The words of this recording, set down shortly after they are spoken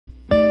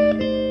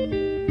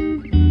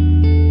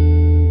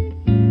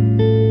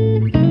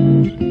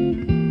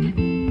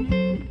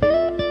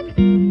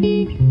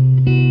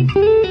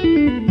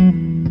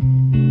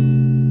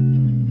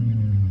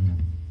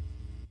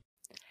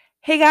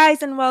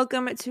guys, and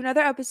welcome to another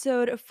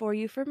episode of For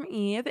You From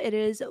Eve. It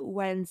is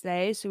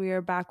Wednesday, so we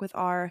are back with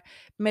our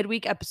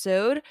midweek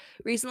episode.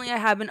 Recently, I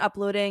have been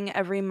uploading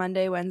every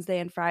Monday, Wednesday,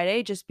 and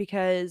Friday just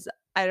because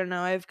I don't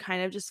know, I've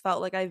kind of just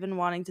felt like I've been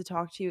wanting to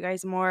talk to you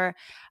guys more.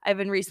 I've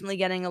been recently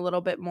getting a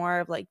little bit more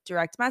of like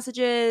direct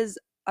messages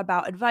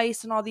about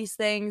advice and all these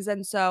things,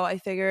 and so I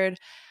figured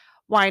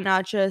why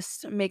not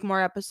just make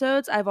more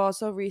episodes? I've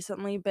also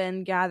recently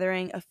been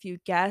gathering a few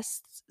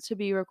guests to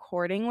be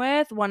recording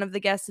with. One of the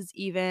guests is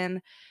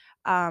even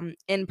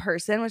in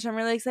person, which I'm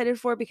really excited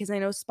for because I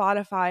know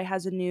Spotify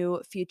has a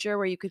new feature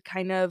where you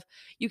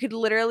could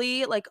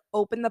literally like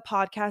open the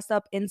podcast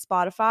up in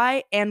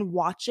Spotify and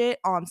watch it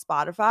on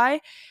Spotify.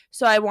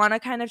 So I want to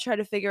kind of try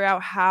to figure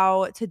out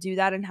how to do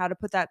that and how to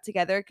put that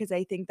together because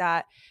I think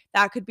that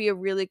that could be a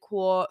really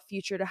cool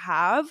feature to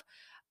have.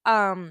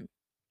 Um,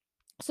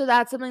 so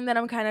that's something that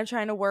I'm kind of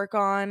trying to work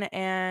on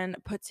and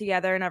put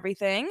together and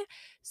everything.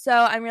 So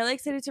I'm really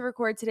excited to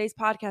record today's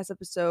podcast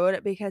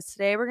episode because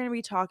today we're going to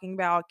be talking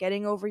about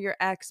getting over your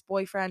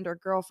ex-boyfriend or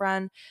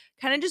girlfriend,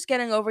 kind of just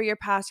getting over your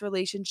past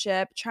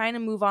relationship, trying to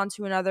move on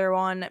to another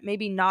one,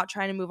 maybe not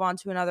trying to move on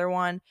to another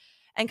one,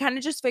 and kind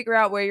of just figure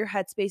out where your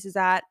headspace is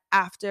at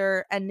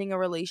after ending a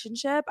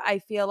relationship. I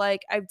feel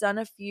like I've done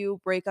a few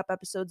breakup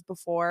episodes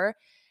before,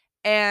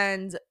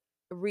 and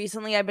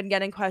recently I've been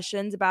getting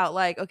questions about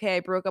like, okay, I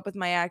broke up with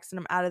my ex and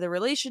I'm out of the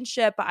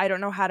relationship, but I don't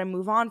know how to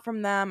move on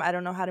from them. I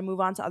don't know how to move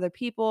on to other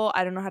people.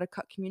 I don't know how to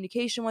cut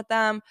communication with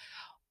them,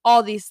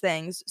 all these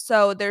things.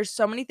 So there's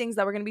so many things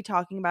that we're going to be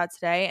talking about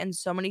today and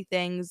so many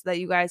things that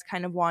you guys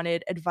kind of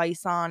wanted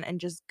advice on and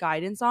just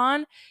guidance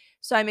on.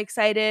 So I'm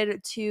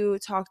excited to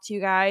talk to you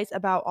guys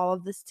about all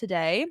of this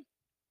today.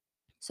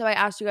 So I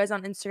asked you guys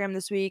on Instagram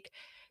this week,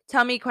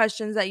 tell me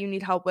questions that you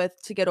need help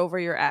with to get over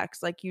your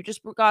ex. Like you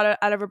just out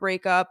of a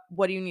breakup.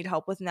 What do you need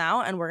help with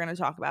now? And we're going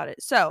to talk about it.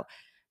 So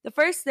the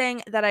first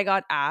thing that I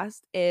got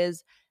asked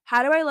is,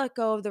 how do I let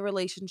go of the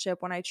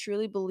relationship when I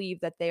truly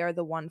believe that they are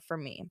the one for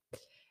me?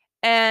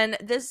 And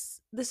this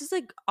is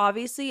like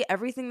obviously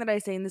everything that I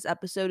say in this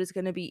episode is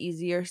going to be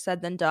easier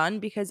said than done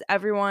because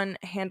everyone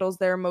handles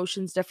their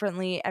emotions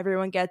differently.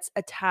 Everyone gets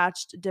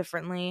attached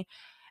differently.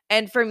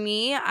 And for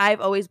me,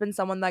 I've always been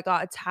someone that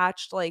got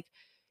attached, like,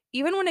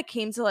 even when it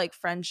came to like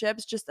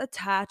friendships, just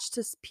attached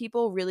to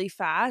people really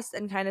fast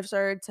and kind of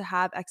started to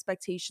have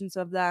expectations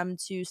of them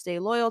to stay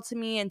loyal to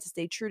me and to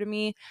stay true to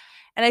me.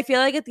 And I feel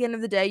like at the end of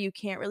the day, you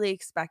can't really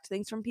expect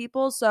things from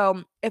people.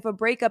 So if a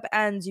breakup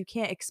ends, you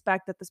can't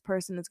expect that this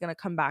person is going to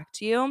come back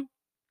to you.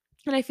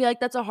 And I feel like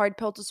that's a hard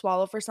pill to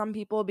swallow for some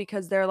people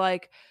because they're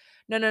like,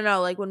 no, no,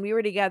 no. Like when we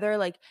were together,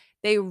 like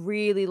they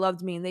really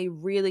loved me and they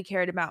really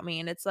cared about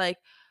me. And it's like,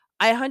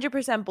 I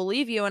 100%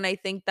 believe you. And I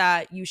think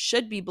that you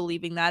should be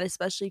believing that,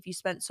 especially if you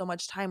spent so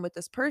much time with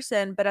this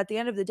person. But at the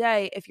end of the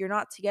day, if you're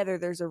not together,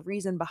 there's a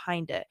reason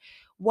behind it.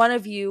 One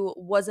of you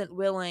wasn't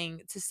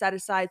willing to set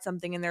aside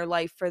something in their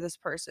life for this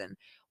person.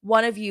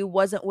 One of you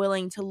wasn't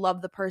willing to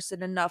love the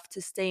person enough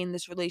to stay in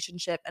this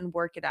relationship and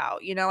work it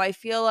out. You know, I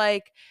feel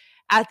like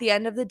at the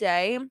end of the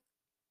day,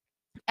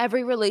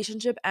 every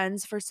relationship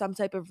ends for some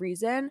type of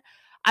reason.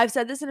 I've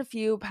said this in a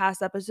few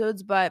past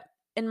episodes, but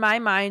in my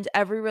mind,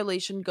 every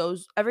relationship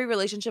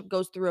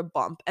goes through a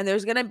bump, and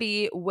there's going to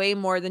be way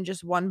more than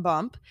just one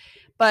bump,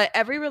 but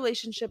every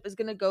relationship is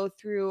going to go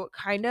through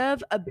kind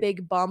of a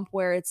big bump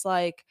where it's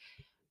like,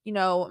 you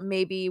know,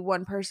 maybe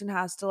one person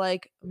has to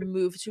like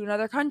move to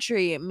another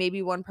country,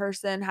 maybe one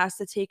person has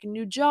to take a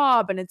new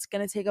job and it's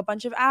going to take a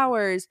bunch of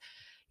hours.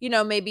 You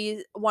know,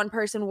 maybe one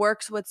person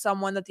works with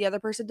someone that the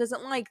other person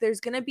doesn't like. There's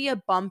going to be a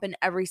bump in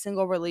every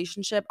single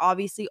relationship,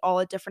 obviously,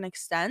 all at different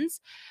extents.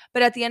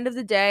 But at the end of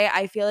the day,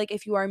 I feel like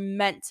if you are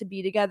meant to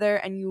be together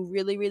and you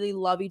really, really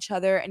love each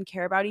other and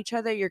care about each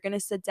other, you're going to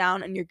sit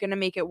down and you're going to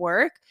make it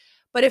work.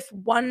 But if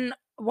one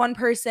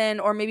person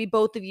or maybe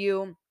both of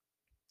you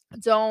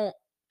don't,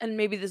 and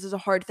maybe this is a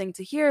hard thing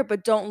to hear,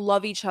 but don't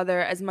love each other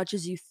as much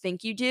as you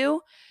think you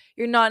do,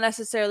 you're not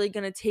necessarily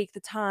going to take the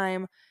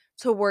time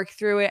to work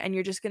through it, and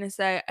you're just going to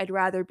say, I'd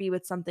rather be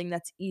with something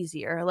that's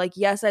easier. Like,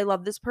 yes, I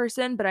love this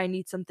person, but I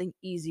need something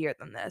easier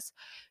than this.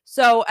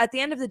 So at the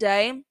end of the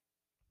day,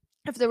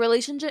 if the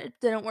relationship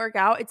didn't work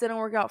out, it didn't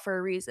work out for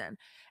a reason.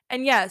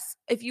 And yes,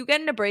 if you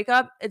get in a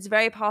breakup, it's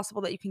very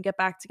possible that you can get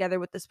back together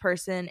with this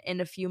person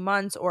in a few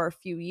months or a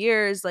few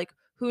years. Like,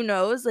 who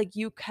knows? Like,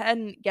 you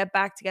can get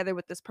back together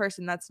with this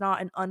person. That's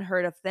not an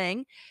unheard of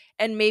thing.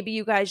 And maybe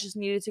you guys just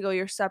needed to go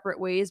your separate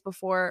ways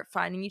before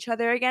finding each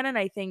other again. And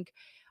I think,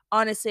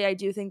 honestly, I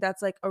do think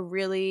that's like a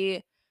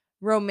really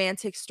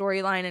romantic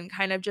storyline and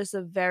kind of just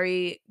a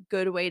very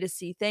good way to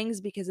see things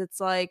because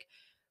it's like,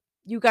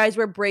 you guys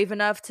were brave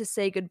enough to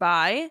say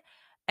goodbye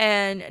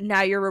and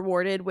now you're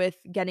rewarded with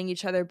getting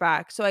each other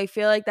back. So I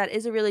feel like that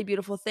is a really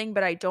beautiful thing,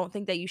 but I don't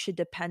think that you should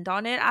depend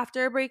on it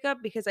after a breakup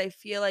because I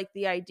feel like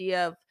the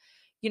idea of,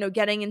 you know,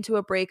 getting into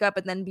a breakup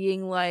and then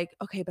being like,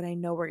 okay, but I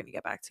know we're going to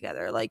get back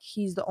together. Like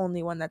he's the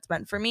only one that's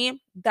meant for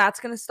me. That's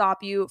going to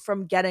stop you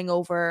from getting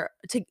over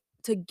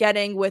to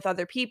getting with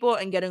other people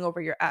and getting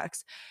over your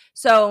ex.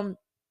 So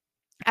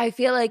I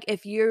feel like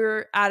if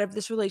you're out of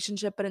this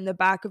relationship, but in the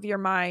back of your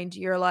mind,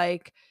 you're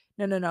like,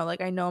 no, no, no,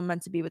 like I know I'm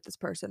meant to be with this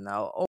person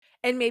though.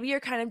 And maybe you're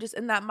kind of just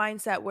in that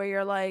mindset where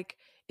you're like,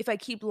 if I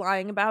keep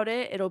lying about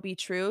it, it'll be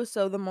true.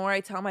 So the more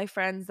I tell my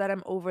friends that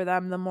I'm over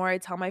them, the more I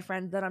tell my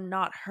friends that I'm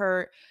not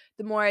hurt,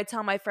 the more I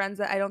tell my friends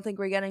that I don't think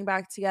we're getting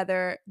back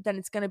together, then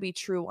it's going to be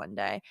true one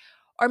day.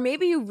 Or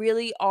maybe you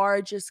really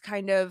are just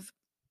kind of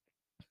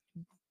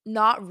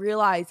not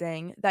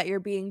realizing that you're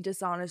being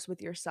dishonest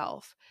with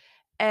yourself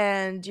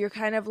and you're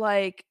kind of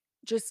like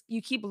just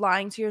you keep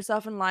lying to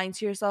yourself and lying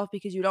to yourself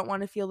because you don't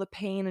want to feel the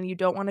pain and you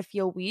don't want to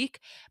feel weak.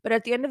 But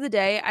at the end of the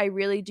day, I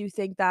really do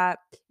think that,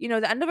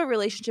 the end of a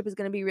relationship is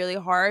going to be really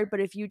hard. But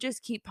if you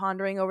just keep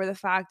pondering over the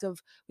fact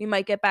of we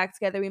might get back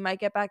together, we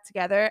might get back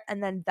together,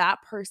 and then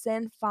that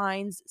person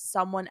finds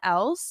someone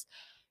else,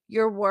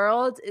 your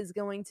world is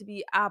going to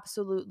be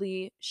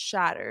absolutely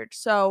shattered.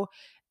 So,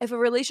 if a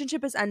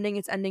relationship is ending,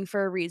 it's ending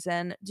for a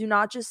reason. Do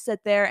not just sit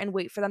there and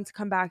wait for them to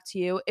come back to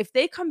you. If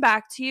they come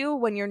back to you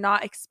when you're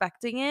not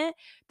expecting it,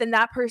 then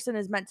that person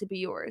is meant to be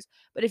yours.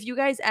 But if you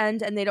guys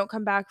end and they don't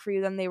come back for you,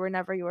 then they were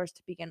never yours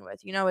to begin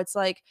with. It's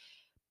like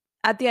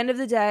at the end of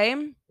the day,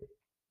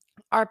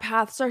 our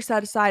paths are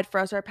set aside for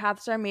us, our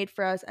paths are made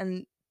for us,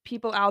 and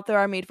people out there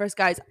are made for us.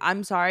 Guys,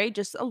 I'm sorry,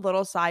 just a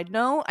little side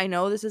note. I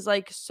know this is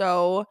like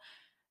so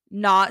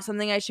not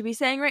something I should be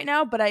saying right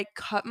now, but I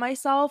cut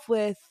myself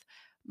with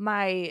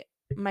my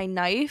my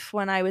knife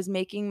when I was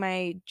making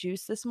my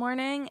juice this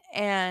morning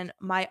and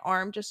my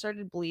arm just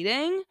started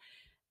bleeding.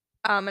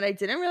 And I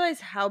didn't realize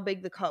how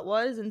big the cut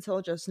was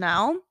until just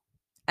now,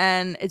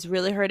 and it's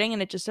really hurting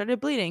and it just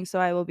started bleeding, so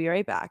I will be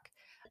right back.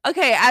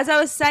 Okay, as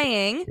I was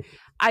saying,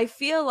 I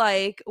feel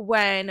like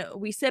when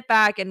we sit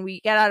back and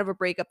we get out of a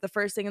breakup, the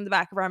first thing in the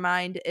back of our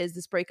mind is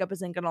this breakup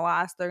isn't going to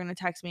last. They're going to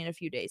text me in a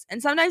few days. And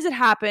sometimes it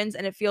happens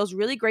and it feels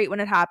really great when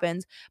it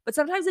happens, but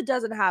sometimes it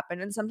doesn't happen.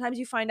 And sometimes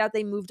you find out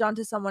they moved on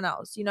to someone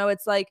else.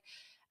 It's like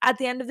at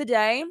the end of the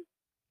day,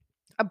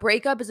 a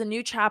breakup is a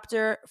new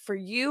chapter for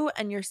you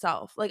and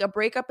yourself. Like a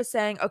breakup is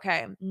saying,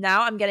 okay,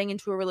 now I'm getting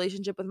into a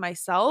relationship with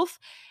myself.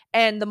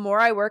 And the more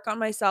I work on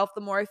myself,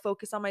 the more I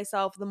focus on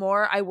myself, the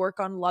more I work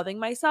on loving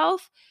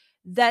myself,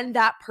 then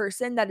that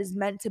person that is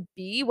meant to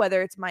be,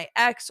 whether it's my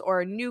ex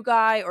or a new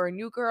guy or a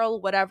new girl,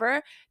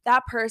 whatever,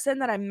 that person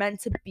that I'm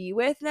meant to be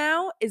with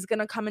now is going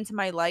to come into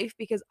my life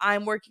because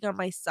I'm working on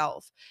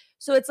myself.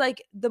 So it's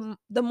like the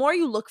more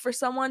you look for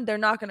someone, they're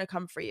not going to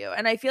come for you.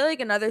 And I feel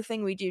like another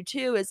thing we do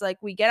too is like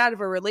we get out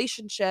of a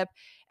relationship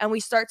and we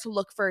start to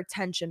look for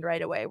attention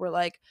right away. We're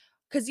like,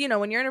 because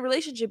when you're in a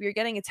relationship, you're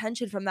getting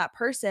attention from that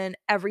person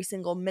every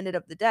single minute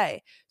of the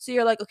day. So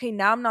you're like, okay,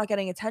 now I'm not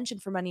getting attention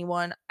from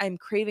anyone. I'm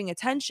craving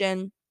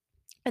attention.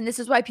 And this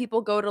is why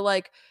people go to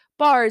like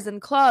bars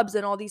and clubs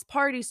and all these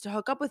parties to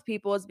hook up with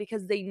people, is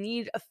because they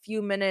need a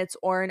few minutes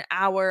or an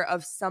hour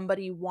of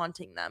somebody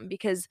wanting them.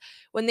 Because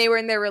when they were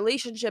in their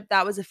relationship,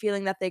 that was a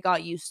feeling that they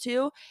got used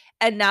to.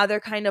 And now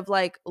they're kind of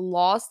like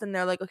lost and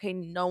they're like, okay,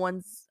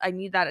 I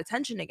need that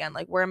attention again.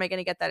 Like, where am I going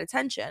to get that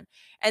attention?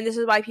 And this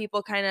is why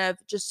people kind of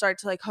just start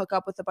to like hook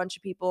up with a bunch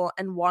of people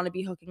and want to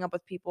be hooking up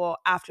with people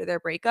after their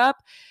breakup.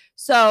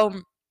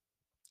 So,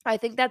 I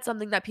think that's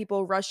something that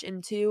people rush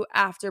into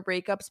after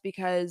breakups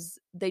because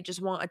they just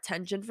want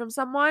attention from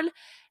someone.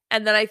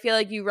 And then I feel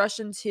like you rush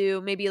into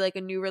maybe like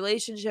a new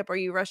relationship or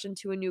you rush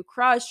into a new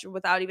crush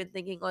without even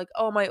thinking like,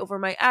 oh, am I over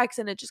my ex?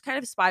 And it just kind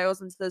of spirals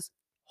into this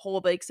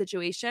whole big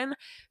situation.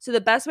 So the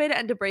best way to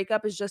end a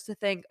breakup is just to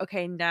think,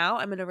 okay, now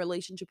I'm in a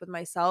relationship with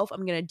myself.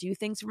 I'm going to do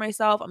things for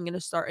myself. I'm going to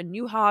start a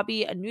new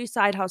hobby, a new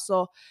side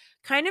hustle,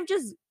 kind of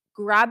just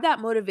grab that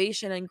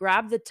motivation and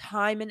grab the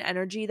time and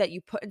energy that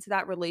you put into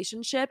that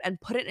relationship and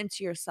put it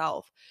into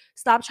yourself.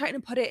 Stop trying to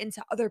put it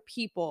into other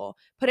people.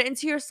 Put it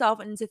into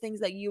yourself and into things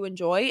that you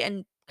enjoy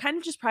and kind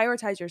of just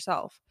prioritize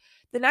yourself.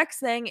 The next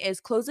thing is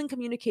closing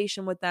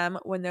communication with them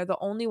when they're the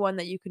only one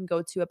that you can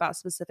go to about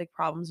specific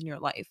problems in your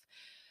life.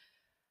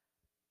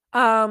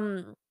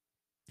 Um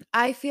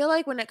I feel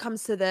like when it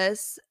comes to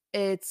this,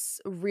 it's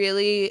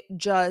really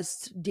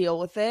just deal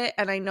with it.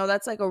 And I know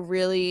that's like a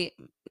really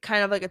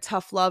kind of like a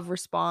tough love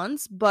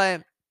response,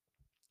 but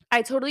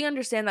I totally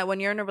understand that when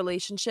you're in a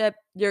relationship,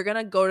 you're going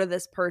to go to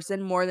this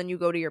person more than you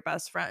go to your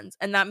best friends.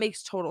 And that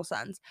makes total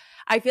sense.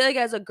 I feel like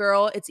as a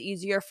girl, it's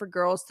easier for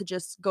girls to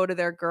just go to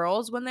their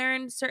girls when they're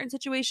in certain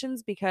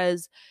situations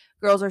because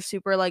girls are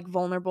super like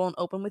vulnerable and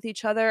open with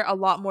each other a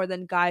lot more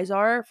than guys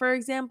are, for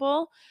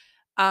example.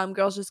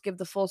 Girls just give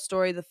the full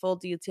story, the full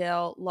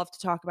detail, love to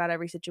talk about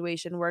every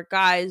situation, where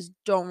guys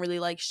don't really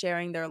like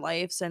sharing their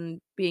lives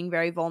and being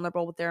very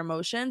vulnerable with their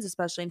emotions,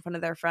 especially in front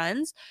of their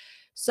friends.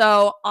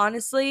 So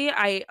honestly,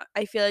 I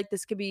feel like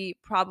this could be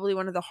probably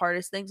one of the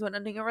hardest things when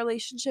ending a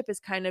relationship is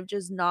kind of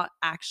just not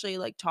actually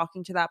like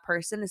talking to that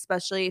person,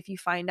 especially if you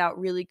find out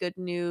really good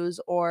news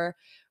or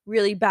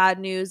really bad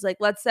news. Like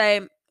let's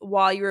say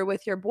while you were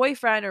with your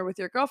boyfriend or with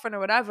your girlfriend or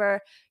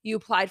whatever, you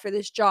applied for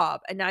this job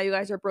and now you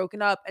guys are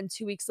broken up and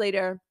 2 weeks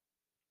later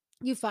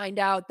you find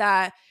out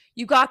that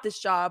you got this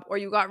job or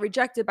you got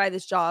rejected by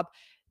this job.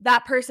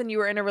 That person you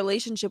were in a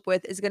relationship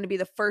with is going to be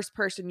the first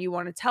person you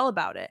want to tell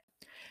about it.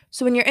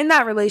 So when you're in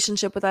that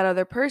relationship with that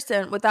other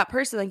person, with that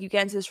person, like you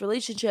get into this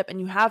relationship and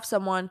you have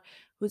someone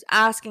who's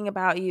asking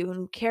about you and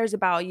who cares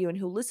about you and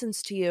who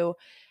listens to you,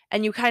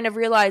 and you kind of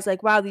realize,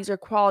 like, wow, these are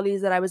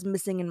qualities that I was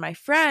missing in my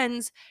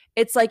friends.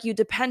 It's like you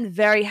depend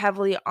very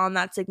heavily on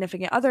that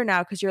significant other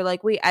now because you're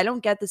like, wait, I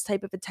don't get this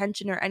type of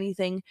attention or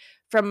anything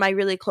from my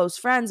really close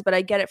friends, but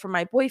I get it from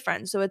my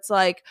boyfriend. So it's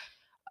like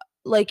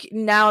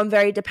now I'm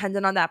very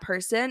dependent on that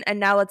person. And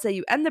now let's say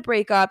you end the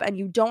breakup and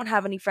you don't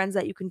have any friends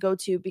that you can go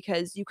to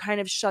because you kind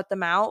of shut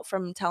them out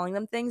from telling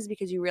them things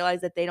because you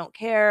realize that they don't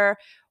care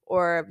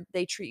or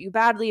they treat you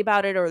badly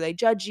about it or they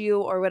judge you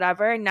or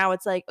whatever. And now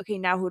it's like, okay,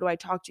 now who do I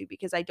talk to?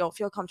 Because I don't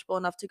feel comfortable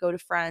enough to go to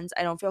friends.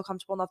 I don't feel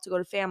comfortable enough to go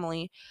to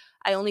family.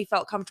 I only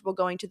felt comfortable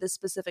going to this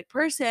specific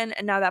person.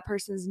 And now that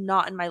person's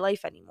not in my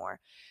life anymore.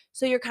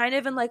 So you're kind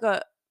of in like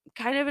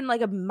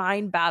a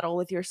mind battle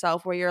with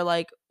yourself where you're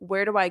like,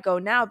 where do I go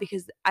now?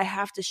 Because I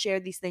have to share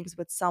these things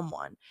with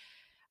someone.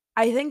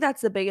 I think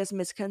that's the biggest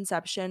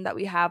misconception that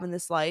we have in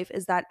this life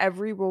is that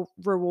every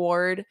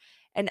reward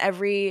and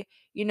every,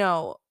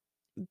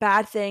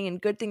 bad thing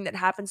and good thing that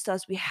happens to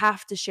us, we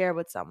have to share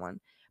with someone.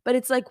 But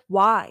it's like,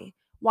 why?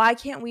 Why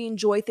can't we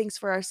enjoy things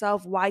for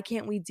ourselves? Why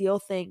can't we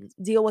deal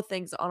with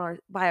things on our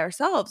by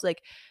ourselves?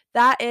 Like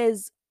that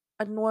is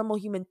a normal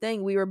human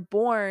thing. We were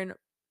born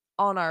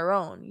on our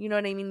own. You know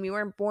what I mean? We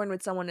weren't born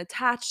with someone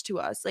attached to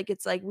us. Like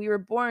it's like we were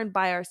born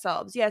by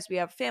ourselves. Yes, we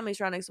have family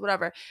surroundings,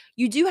 whatever.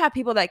 You do have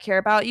people that care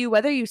about you,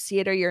 whether you see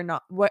it or you're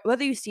not,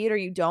 whether you see it or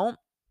you don't.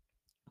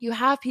 You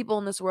have people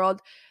in this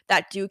world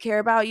that do care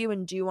about you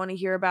and do want to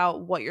hear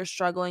about what you're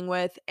struggling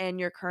with and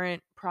your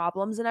current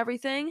problems and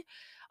everything.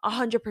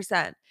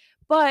 100%.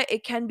 But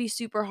it can be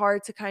super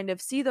hard to kind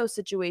of see those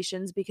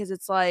situations because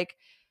it's like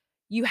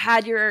you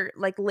had your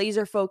like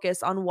laser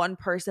focus on one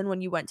person when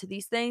you went to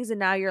these things and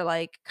now you're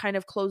like kind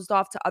of closed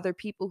off to other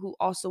people who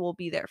also will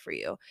be there for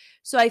you.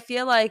 So I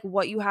feel like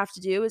what you have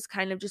to do is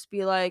kind of just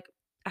be like,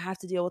 I have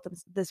to deal with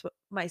this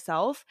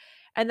myself.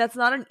 And that's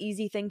not an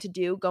easy thing to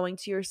do, going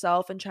to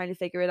yourself and trying to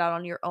figure it out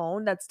on your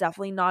own. That's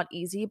definitely not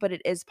easy, but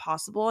it is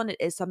possible and it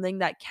is something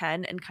that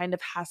can and kind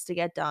of has to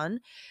get done.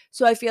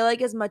 So I feel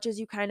like as much as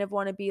you kind of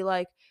want to be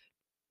like,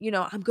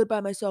 I'm good by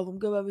myself, I'm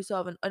good by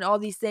myself, and all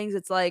these things,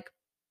 it's like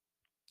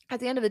at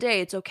the end of the day,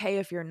 it's okay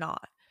if you're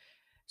not.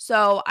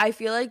 So I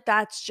feel like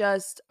that's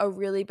just a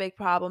really big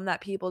problem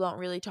that people don't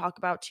really talk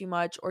about too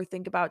much or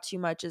think about too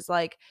much is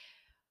like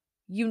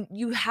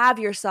you have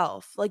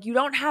yourself. Like you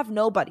don't have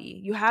nobody.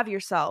 You have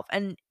yourself.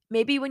 And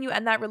maybe when you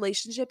end that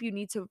relationship, you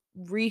need to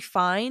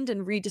refind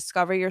and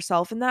rediscover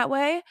yourself in that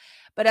way.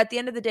 But at the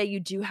end of the day, you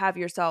do have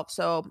yourself.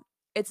 So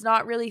it's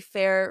not really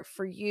fair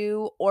for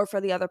you or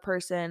for the other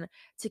person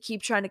to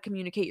keep trying to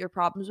communicate your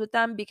problems with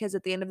them because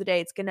at the end of the day,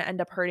 it's going to end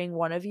up hurting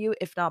one of you,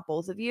 if not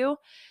both of you.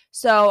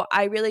 So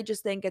I really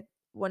just think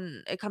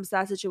when it comes to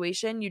that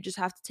situation, you just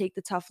have to take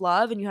the tough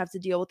love and you have to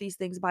deal with these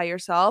things by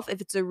yourself. If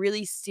it's a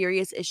really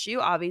serious issue,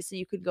 obviously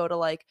you could go to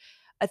like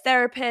a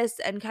therapist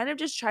and kind of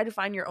just try to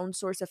find your own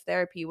source of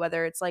therapy,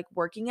 whether it's like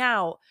working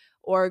out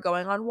or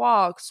going on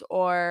walks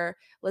or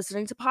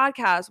listening to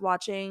podcasts,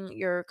 watching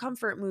your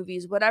comfort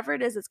movies, whatever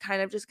it is, it's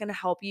kind of just going to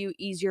help you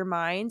ease your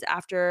mind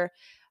after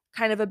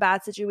kind of a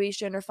bad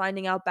situation or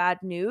finding out bad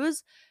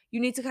news. You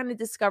need to kind of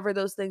discover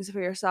those things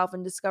for yourself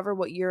and discover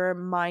what your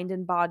mind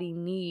and body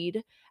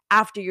need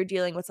after you're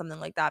dealing with something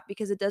like that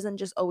because it doesn't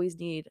just always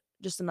need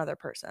just another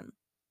person.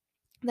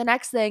 The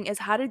next thing is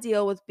how to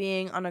deal with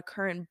being on a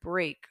current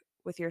break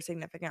with your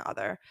significant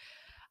other.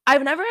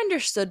 I've never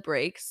understood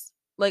breaks.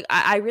 Like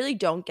I really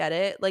don't get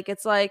it. Like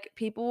it's like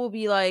people will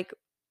be like,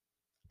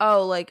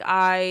 oh, like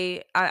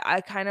I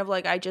kind of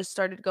like I just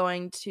started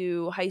going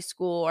to high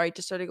school or I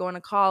just started going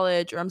to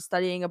college or I'm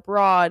studying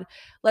abroad.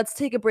 Let's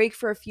take a break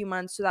for a few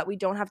months so that we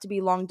don't have to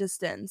be long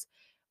distance.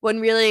 When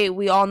really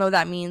we all know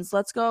that means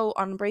let's go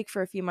on break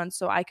for a few months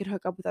so I could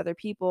hook up with other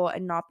people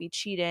and not be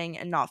cheating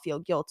and not feel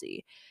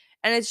guilty.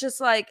 And it's just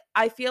like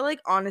I feel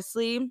like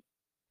honestly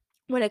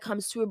when it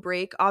comes to a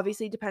break,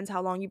 obviously it depends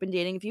how long you've been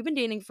dating. If you've been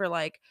dating for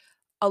like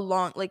a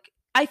long like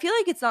I feel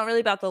like it's not really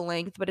about the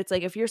length, but it's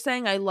like if you're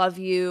saying I love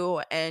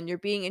you and you're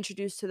being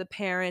introduced to the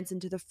parents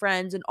and to the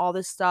friends and all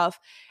this stuff,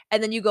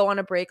 and then you go on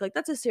a break, like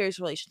that's a serious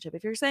relationship.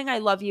 If you're saying I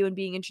love you and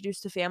being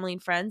introduced to family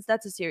and friends,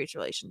 that's a serious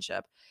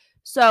relationship.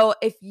 So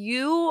if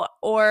you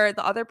or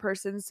the other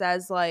person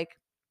says like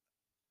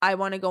I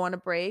wanna go on a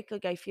break,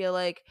 like, I feel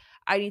like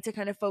I need to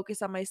kind of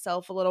focus on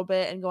myself a little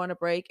bit and go on a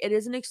break. It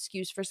is an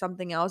excuse for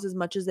something else as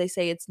much as they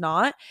say it's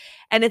not,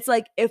 and it's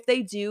like, if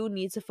they do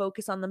need to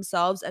focus on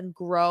themselves and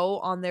grow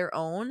on their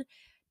own,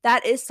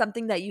 that is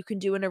something that you can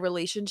do in a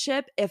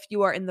relationship if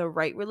you are in the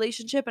right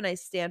relationship, and I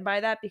stand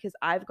by that because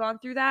I've gone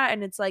through that,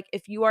 and it's like,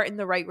 if you are in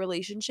the right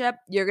relationship,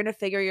 you're gonna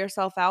figure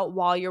yourself out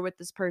while you're with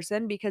this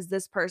person because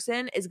this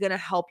person is gonna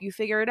help you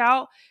figure it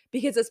out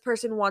because this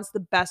person wants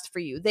the best for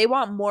you. They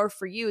want more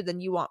for you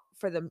than you want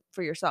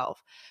for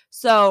yourself.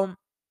 So,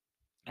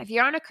 if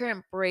you're on a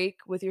current break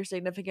with your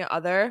significant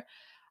other,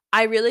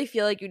 I really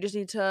feel like you just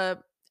need to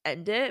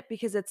end it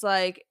because it's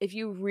like if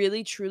you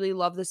really truly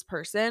love this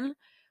person,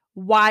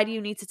 why do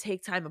you need to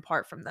take time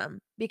apart from them?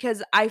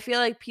 Because I feel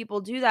like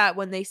people do that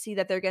when they see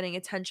that they're getting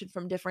attention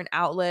from different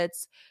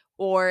outlets,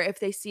 or if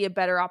they see a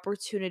better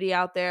opportunity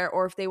out there,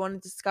 or if they want to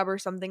discover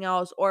something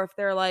else, or if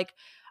they're like,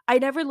 I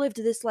never lived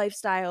this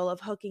lifestyle of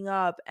hooking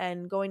up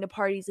and going to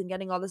parties and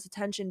getting all this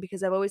attention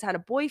because I've always had a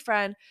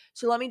boyfriend.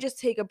 So let me just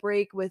take a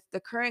break with the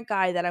current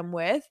guy that I'm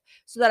with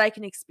so that I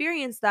can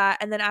experience that.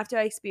 And then after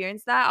I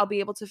experience that, I'll be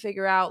able to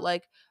figure out,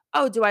 like,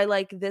 oh, do I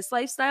like this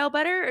lifestyle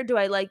better or do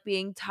I like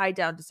being tied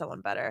down to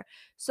someone better?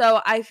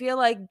 So I feel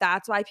like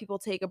that's why people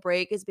take a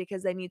break, is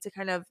because they need to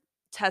kind of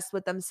test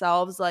with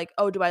themselves, like,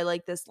 oh, do I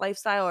like this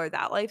lifestyle or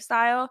that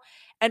lifestyle?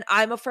 And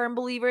I'm a firm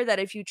believer that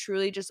if you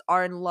truly just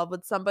are in love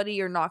with somebody,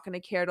 you're not going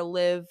to care to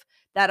live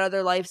that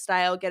other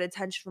lifestyle, get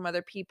attention from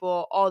other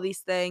people, all these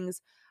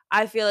things.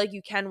 I feel like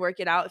you can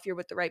work it out if you're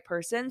with the right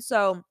person.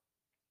 So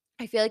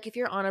I feel like if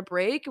you're on a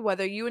break,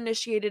 whether you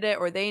initiated it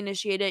or they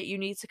initiated it, you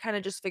need to kind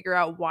of just figure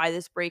out why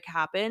this break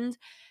happened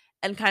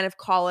and kind of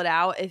call it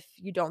out if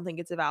you don't think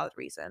it's a valid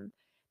reason.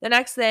 The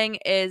next thing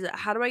is,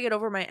 how do I get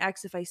over my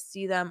ex if I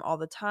see them all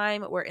the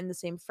time? We're in the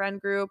same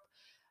friend group.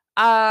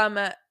 Um,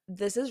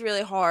 this is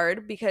really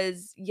hard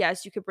because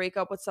yes, you could break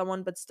up with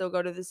someone but still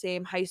go to the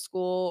same high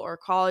school or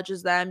college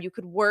as them. You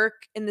could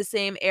work in the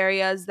same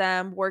area as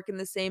them, work in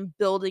the same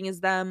building as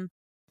them.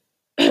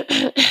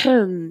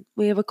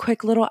 We have a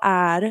quick little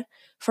ad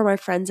for my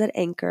friends at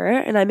Anchor,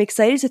 and I'm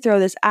excited to throw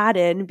this ad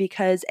in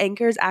because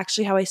Anchor is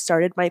actually how I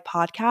started my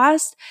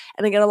podcast.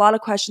 And I get a lot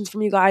of questions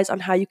from you guys on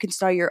how you can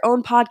start your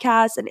own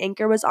podcast. And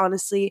Anchor was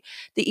honestly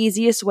the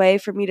easiest way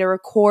for me to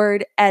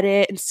record,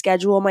 edit, and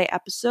schedule my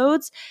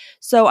episodes.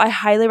 So I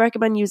highly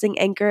recommend using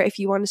Anchor if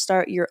you want to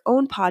start your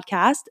own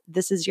podcast.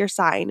 This is your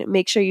sign.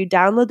 Make sure you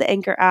download the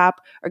Anchor app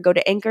or go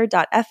to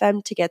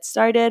anchor.fm to get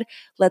started.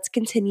 Let's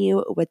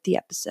continue with the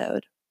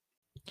episode.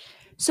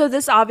 So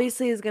this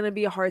obviously is going to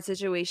be a hard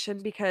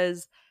situation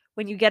because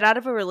when you get out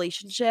of a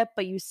relationship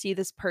but you see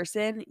this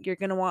person, you're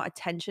going to want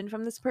attention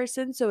from this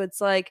person. So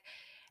it's like,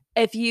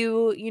 if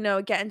you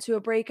get into a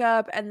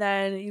breakup and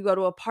then you go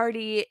to a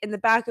party, in the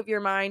back of your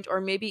mind,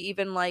 or maybe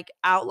even like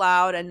out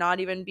loud and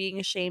not even being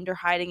ashamed or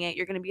hiding it,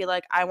 you're going to be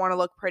like, I want to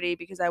look pretty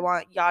because I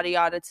want yada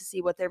yada to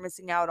see what they're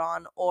missing out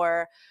on,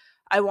 or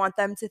I want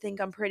them to think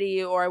I'm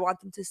pretty, or I want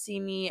them to see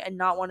me and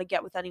not want to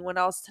get with anyone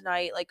else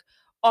tonight. Like,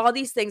 all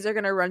these things are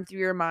going to run through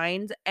your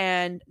mind,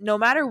 and no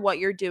matter what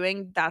you're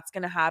doing, that's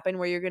going to happen,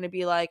 where you're going to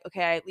be like,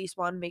 okay, I at least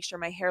want to make sure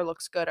my hair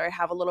looks good, or I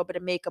have a little bit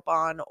of makeup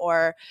on,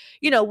 or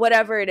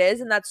whatever it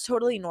is. And that's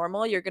totally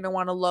normal. You're going to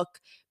want to look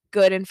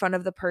good in front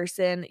of the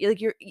person.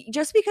 Like, you're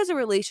just because a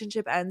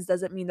relationship ends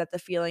doesn't mean that the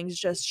feelings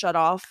just shut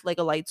off like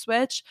a light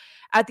switch.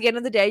 At the end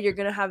of the day, you're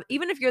going to have,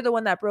 even if you're the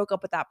one that broke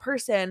up with that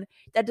person,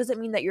 that doesn't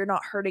mean that you're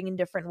not hurting in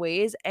different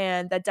ways,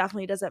 and that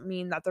definitely doesn't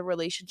mean that the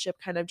relationship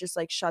kind of just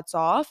like shuts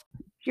off.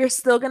 You're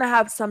still going to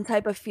have some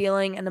type of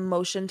feeling and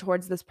emotion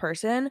towards this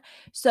person.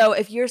 So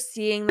if you're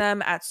seeing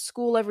them at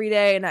school every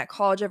day and at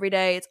college every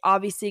day, it's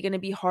obviously going to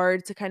be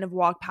hard to kind of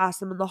walk past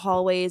them in the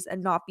hallways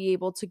and not be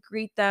able to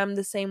greet them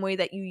the same way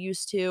that you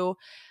used to,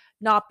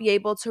 not be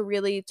able to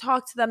really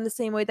talk to them the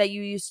same way that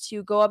you used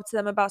to, go up to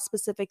them about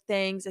specific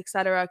things, et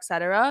cetera, et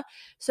cetera.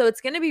 So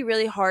it's going to be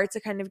really hard to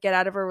kind of get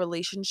out of a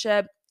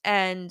relationship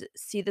and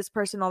see this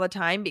person all the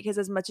time, because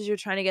as much as you're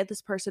trying to get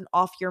this person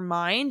off your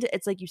mind,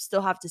 it's like you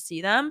still have to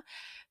see them.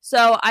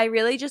 So I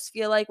really just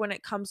feel like when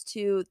it comes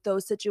to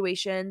those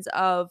situations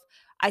of,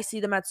 I see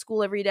them at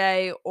school every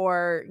day,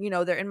 or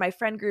they're in my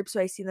friend group, so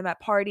I see them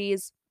at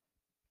parties,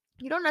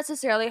 you don't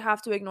necessarily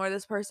have to ignore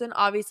this person.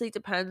 Obviously, it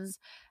depends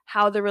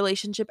how the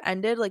relationship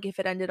ended, like if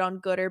it ended on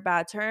good or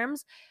bad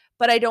terms.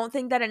 But I don't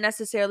think that it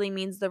necessarily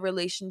means the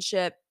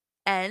relationship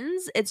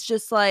ends. It's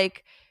just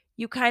like,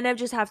 you kind of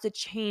just have to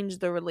change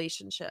the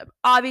relationship.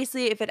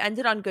 Obviously, if it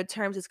ended on good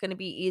terms, it's going to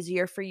be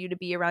easier for you to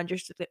be around your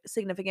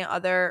significant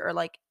other or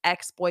like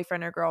ex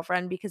boyfriend or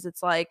girlfriend, because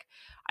it's like,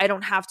 I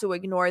don't have to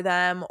ignore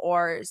them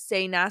or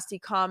say nasty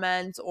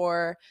comments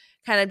or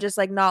kind of just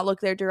like not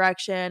look their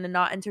direction and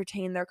not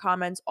entertain their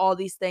comments, all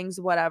these things,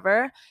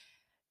 whatever.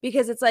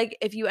 Because it's like,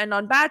 if you end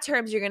on bad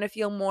terms, you're going to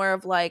feel more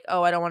of like,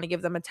 oh, I don't want to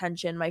give them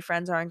attention. My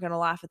friends aren't going to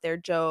laugh at their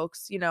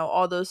jokes,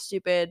 all those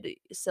stupid,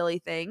 silly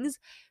things.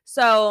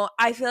 So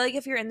I feel like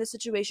if you're in the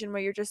situation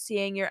where you're just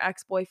seeing your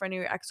ex boyfriend or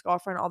your ex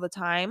girlfriend all the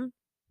time,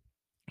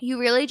 you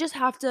really just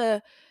have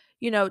to,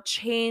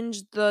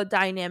 change the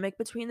dynamic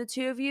between the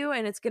two of you.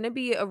 And it's going to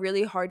be a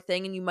really hard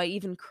thing. And you might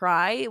even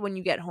cry when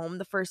you get home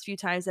the first few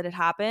times that it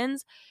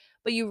happens.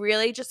 But you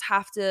really just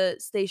have to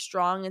stay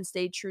strong and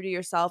stay true to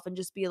yourself and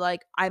just be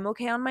like, I'm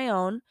okay on my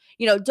own.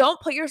 Don't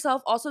put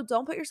yourself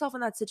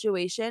in that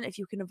situation if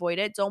you can avoid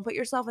it. Don't put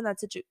yourself in that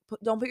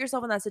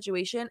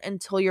situation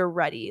until you're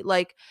ready.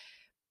 Like,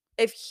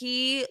 if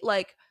he,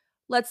 like,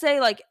 let's say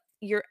like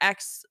your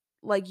ex,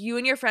 like you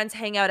and your friends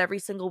hang out every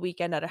single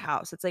weekend at a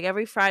house. It's like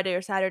every Friday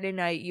or Saturday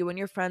night, you and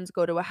your friends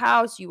go to a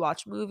house, you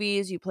watch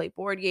movies, you play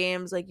board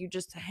games, like you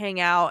just hang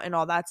out and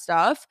all that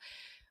stuff.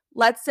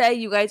 Let's say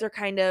you guys are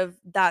kind of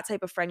that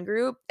type of friend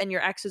group and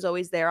your ex is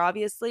always there,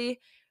 obviously.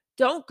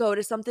 don't go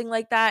to something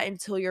like that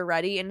until you're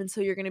ready and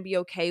until you're gonna be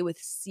okay with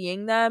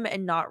seeing them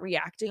and not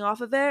reacting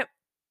off of it.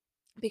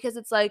 Because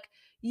it's like,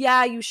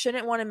 yeah, you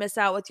shouldn't wanna miss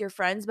out with your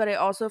friends, but I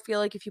also feel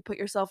like if you put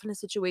yourself in a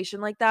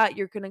situation like that,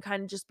 you're gonna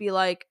kinda just be,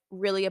 like,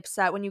 really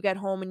upset when you get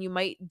home and you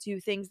might do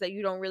things that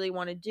you don't really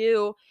wanna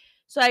do.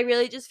 So I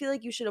really just feel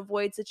like you should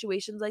avoid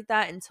situations like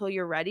that until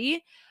you're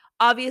ready.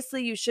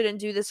 Obviously, you shouldn't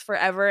do this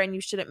forever and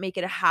you shouldn't make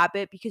it a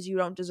habit because you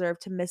don't deserve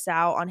to miss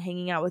out on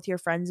hanging out with your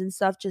friends and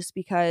stuff just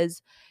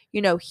because,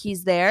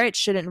 he's there. It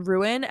shouldn't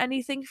ruin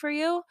anything for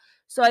you.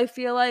 So I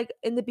feel like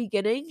in the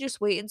beginning,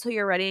 just wait until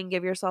you're ready and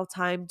give yourself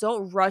time.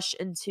 Don't rush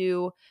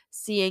into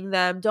seeing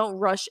them. Don't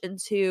rush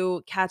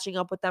into catching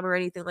up with them or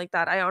anything like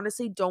that. I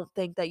honestly don't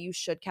think that you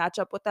should catch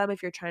up with them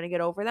if you're trying to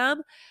get over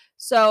them.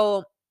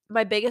 So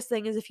my biggest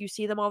thing is if you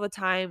see them all the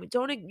time,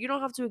 you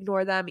don't have to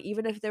ignore them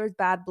even if there's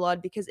bad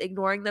blood because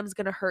ignoring them is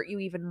going to hurt you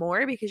even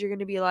more because you're going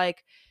to be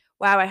like,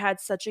 wow, I had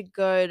such a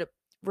good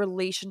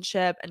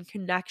relationship and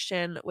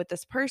connection with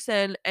this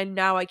person and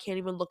now I can't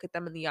even look at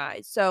them in the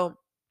eyes. So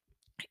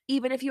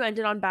even if you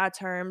ended on bad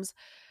terms,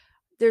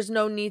 there's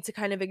no need to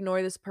kind of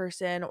ignore this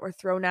person or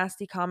throw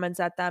nasty comments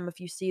at them if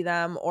you see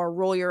them or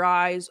roll your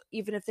eyes.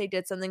 Even if they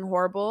did something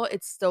horrible,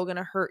 it's still going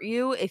to hurt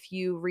you if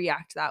you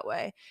react that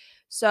way.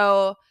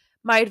 So,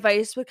 my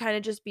advice would kind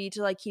of just be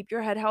to like keep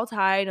your head held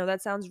high. I know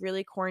that sounds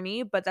really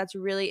corny, but that's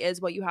really is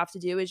what you have to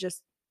do is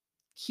just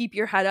keep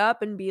your head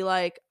up and be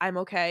like, I'm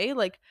okay.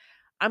 Like,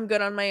 I'm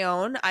good on my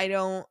own. I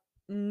don't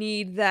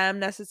need them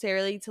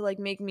necessarily to like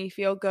make me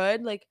feel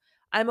good. Like,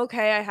 I'm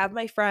okay. I have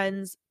my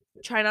friends.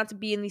 Try not to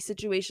be in these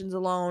situations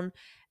alone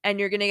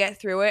and you're going to get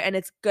through it and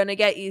it's going to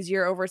get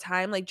easier over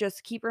time. Like,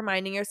 just keep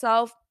reminding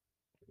yourself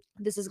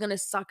this is going to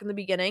suck in the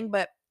beginning,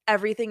 but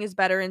everything is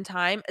better in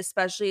time,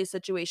 especially a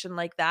situation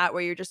like that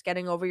where you're just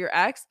getting over your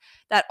ex.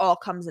 That all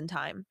comes in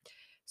time.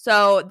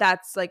 So,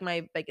 that's like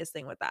my biggest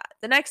thing with that.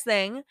 The next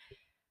thing,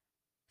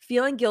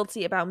 feeling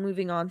guilty about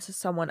moving on to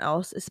someone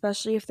else,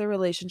 especially if the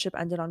relationship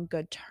ended on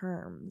good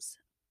terms.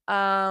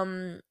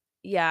 Um,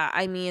 yeah,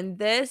 I mean,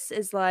 this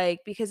is like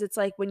because it's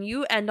like when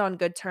you end on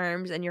good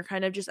terms and you're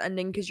kind of just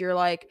ending because you're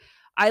like,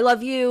 I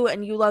love you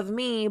and you love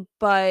me,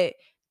 but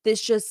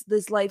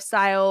this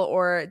lifestyle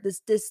or this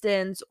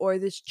distance or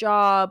this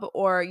job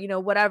or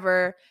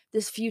whatever,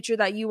 this future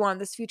that you want,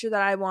 this future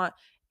that I want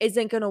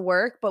isn't going to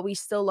work, but we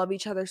still love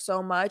each other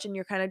so much. And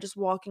you're kind of just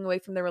walking away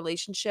from the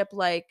relationship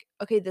like,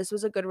 okay, this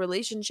was a good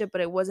relationship,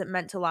 but it wasn't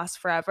meant to last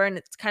forever. And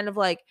it's kind of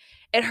like,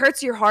 it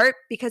hurts your heart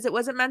because it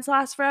wasn't meant to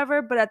last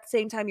forever. But at the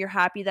same time, you're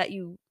happy that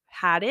you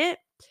had it.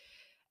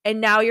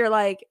 And now you're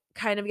like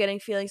kind of getting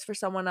feelings for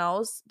someone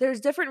else.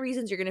 There's different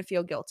reasons you're going to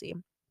feel guilty.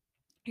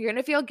 You're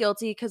gonna feel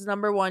guilty because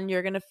number one,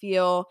 you're gonna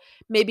feel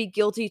maybe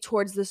guilty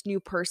towards this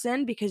new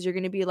person because you're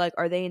gonna be like,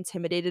 are they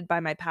intimidated by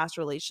my past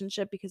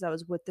relationship because I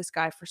was with this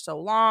guy for so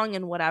long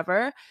and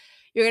whatever.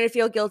 You're gonna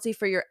feel guilty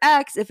for your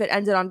ex if it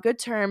ended on good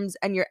terms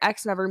and your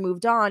ex never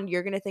moved on.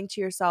 You're gonna think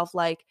to yourself,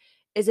 like,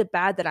 is it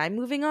bad that I'm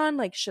moving on?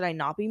 Like, should I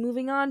not be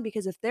moving on?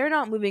 Because if they're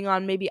not moving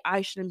on, maybe I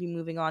shouldn't be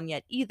moving on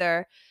yet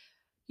either.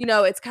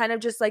 It's kind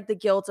of just like the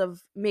guilt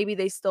of maybe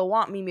they still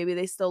want me, maybe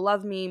they still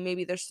love me,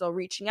 maybe they're still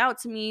reaching out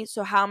to me.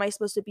 So, how am I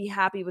supposed to be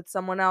happy with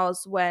someone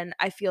else when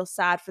I feel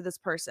sad for this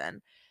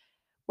person?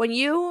 When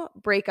you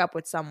break up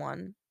with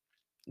someone,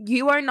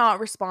 you are not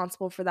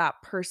responsible for that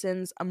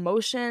person's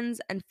emotions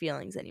and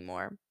feelings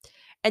anymore.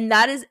 And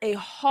that is a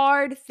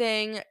hard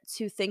thing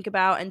to think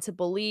about and to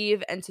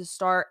believe and to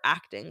start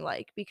acting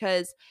like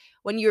because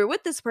when you were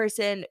with this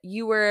person,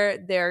 you were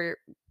their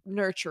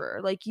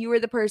nurturer. Like you were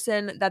the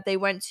person that they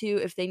went to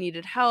if they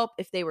needed help,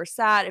 if they were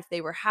sad, if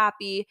they were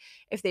happy,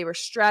 if they were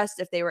stressed,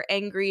 if they were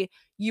angry.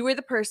 You were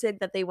the person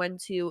that they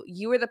went to.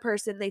 You were the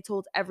person they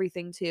told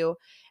everything to.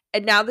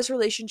 And now this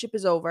relationship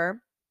is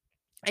over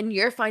and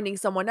you're finding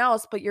someone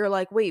else, but you're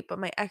like, wait, but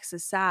my ex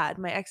is sad.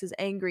 My ex is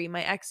angry.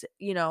 My ex,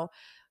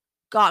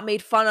 got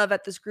made fun of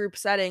at this group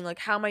setting. Like,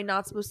 how am I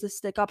not supposed to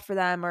stick up for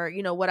them or,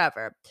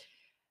 whatever?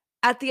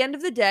 At the end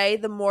of the day,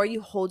 the more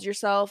you hold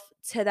yourself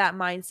to that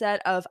mindset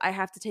of, I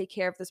have to take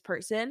care of this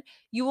person,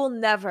 you will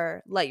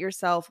never let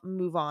yourself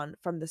move on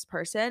from this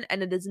person.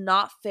 And it is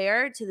not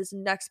fair to this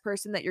next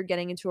person that you're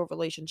getting into a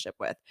relationship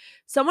with.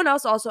 Someone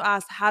else also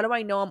asked, how do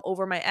I know I'm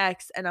over my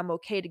ex and I'm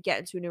okay to get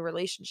into a new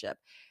relationship?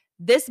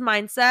 This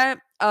mindset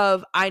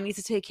of I need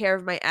to take care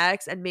of my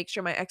ex and make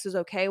sure my ex is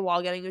okay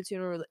while getting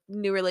into a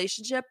new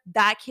relationship,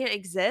 that can't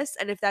exist.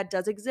 And if that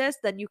does exist,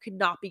 then you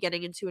cannot be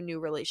getting into a new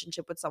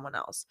relationship with someone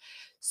else.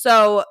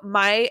 So,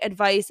 my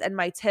advice and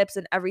my tips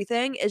and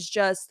everything is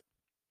just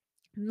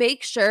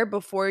make sure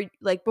before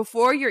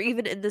you're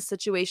even in this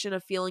situation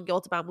of feeling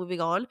guilt about moving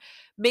on,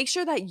 make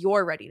sure that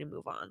you're ready to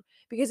move on.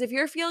 Because if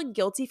you're feeling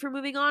guilty for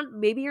moving on,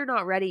 maybe you're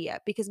not ready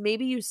yet because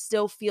maybe you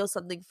still feel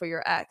something for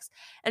your ex.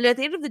 And at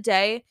the end of the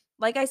day,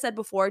 like I said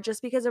before,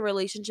 just because a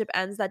relationship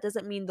ends, that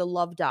doesn't mean the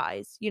love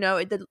dies.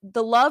 The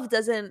love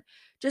doesn't,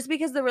 just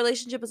because the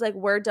relationship is like,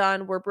 we're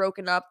done, we're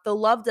broken up, the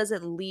love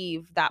doesn't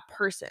leave that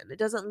person. It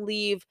doesn't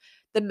leave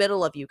the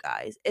middle of you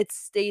guys. It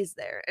stays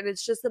there. And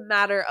it's just a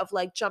matter of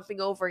like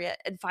jumping over it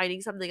and finding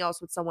something else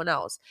with someone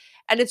else.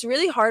 And it's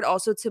really hard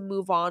also to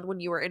move on when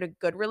you were in a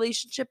good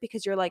relationship,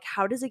 because you're like,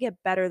 how does it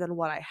get better than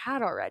what I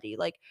had already?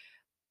 Like,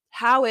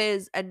 how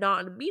is, and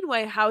not in a mean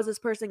way, how is this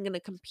person going to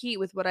compete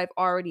with what I've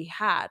already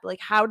had? Like,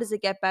 how does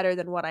it get better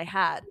than what I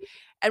had?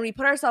 And we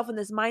put ourselves in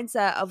this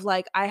mindset of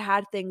like, I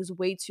had things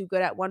way too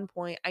good at one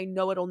point. I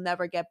know it'll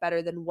never get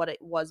better than what it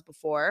was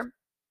before.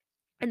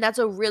 And that's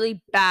a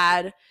really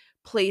bad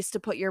place to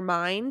put your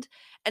mind.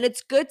 And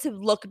it's good to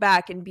look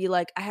back and be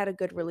like, I had a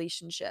good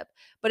relationship.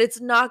 But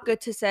it's not good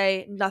to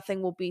say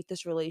nothing will beat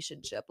this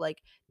relationship.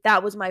 Like,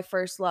 that was my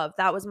first love.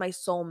 That was my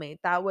soulmate.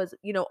 That was,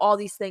 all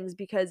these things,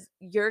 because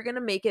you're going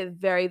to make it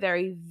very,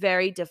 very,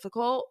 very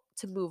difficult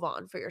to move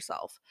on for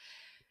yourself.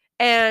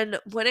 And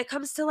when it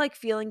comes to like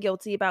feeling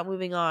guilty about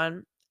moving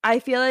on, I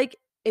feel like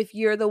if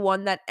you're the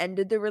one that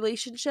ended the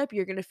relationship,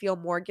 you're going to feel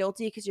more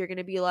guilty, because you're going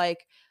to be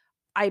like,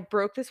 I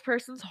broke this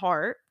person's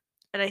heart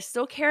and I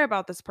still care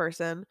about this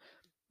person,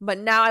 but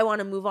now I want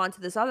to move on to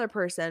this other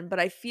person, but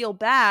I feel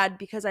bad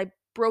because I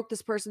broke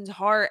this person's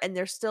heart and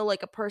they're still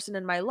like a person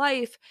in my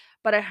life,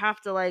 but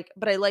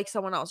but I like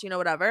someone else,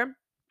 whatever.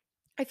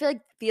 I feel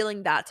like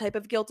feeling that type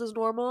of guilt is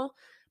normal.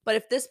 But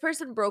if this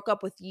person broke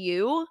up with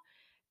you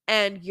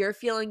and you're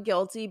feeling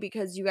guilty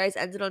because you guys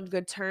ended on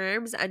good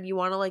terms and you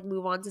want to like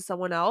move on to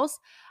someone else,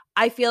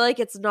 I feel like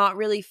it's not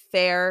really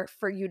fair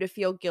for you to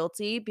feel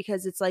guilty,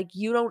 because it's like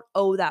you don't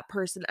owe that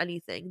person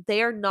anything.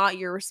 They are not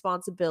your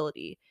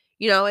responsibility.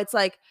 It's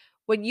like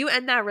when you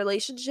end that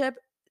relationship,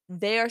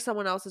 they are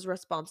someone else's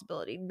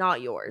responsibility,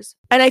 not yours.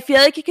 And I feel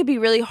like it could be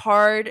really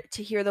hard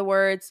to hear the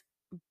words,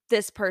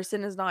 this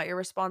person is not your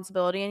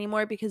responsibility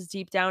anymore, because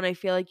deep down I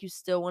feel like you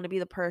still want to be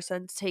the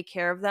person to take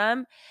care of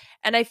them.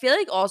 And I feel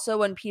like also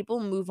when people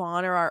move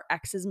on, or our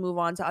exes move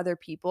on to other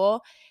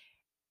people,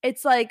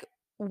 it's like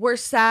we're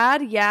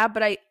sad, yeah,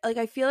 but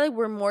I feel like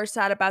we're more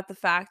sad about the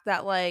fact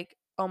that like,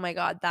 oh my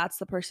god, that's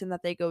the person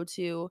that they go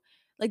to.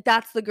 Like,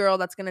 that's the girl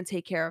that's going to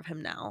take care of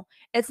him now.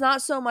 It's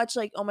not so much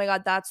like, oh my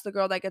god, that's the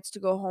girl that gets to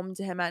go home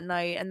to him at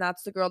night, and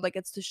that's the girl that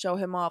gets to show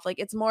him off. Like,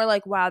 it's more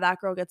like, wow, that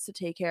girl gets to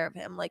take care of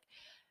him. Like,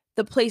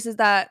 the places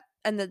that,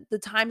 and the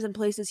times and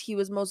places he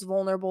was most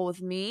vulnerable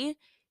with me,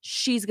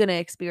 she's gonna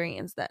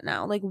experience that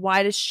now. Like,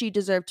 why does she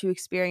deserve to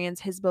experience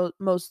his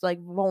most like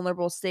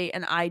vulnerable state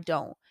and I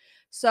don't?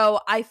 So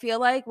I feel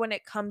like when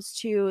it comes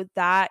to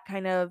that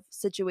kind of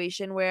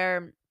situation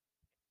where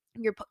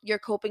you're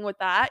coping with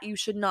that, you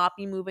should not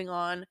be moving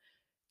on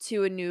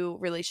to a new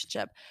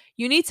relationship.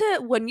 You need to,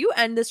 when you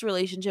end this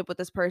relationship with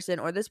this person,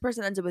 or this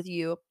person ends it with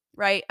you,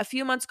 right? A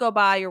few months go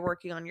by, you're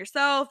working on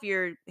yourself,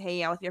 you're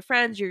hanging out with your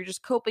friends, you're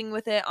just coping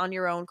with it on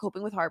your own,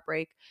 coping with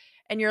heartbreak.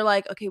 And you're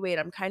like, okay, wait,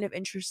 I'm kind of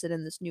interested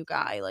in this new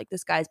guy. Like,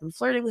 this guy's been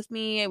flirting with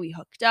me. We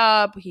hooked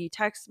up. He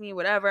texts me,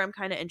 whatever. I'm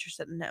kind of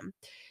interested in him.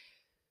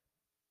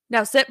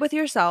 Now sit with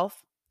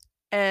yourself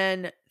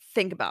and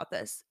think about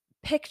this.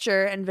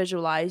 Picture and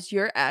visualize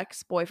your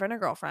ex boyfriend or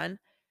girlfriend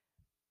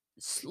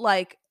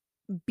like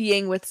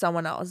being with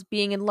someone else,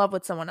 being in love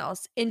with someone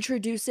else,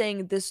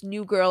 introducing this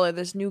new girl or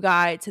this new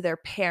guy to their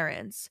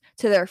parents,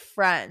 to their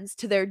friends,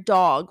 to their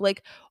dog,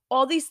 like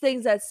all these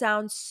things that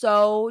sound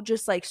so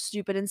just like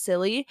stupid and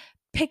silly.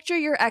 Picture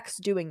your ex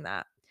doing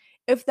that.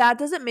 If that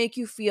doesn't make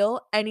you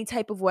feel any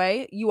type of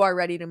way, you are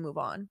ready to move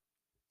on.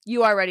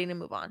 You are ready to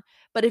move on.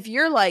 But if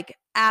you're like,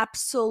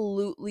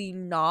 absolutely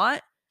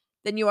not,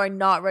 then you are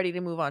not ready to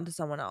move on to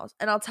someone else.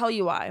 And I'll tell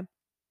you why.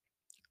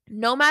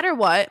 No matter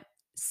what,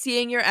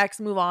 seeing your ex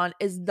move on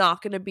is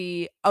not going to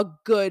be a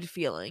good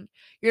feeling.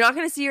 You're not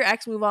going to see your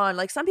ex move on.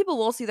 Like, some people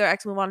will see their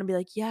ex move on and be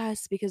like,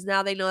 yes, because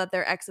now they know that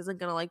their ex isn't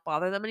going to like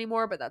bother them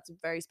anymore, but that's a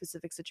very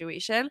specific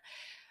situation.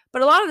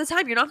 But a lot of the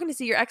time, you're not going to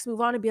see your ex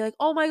move on and be like,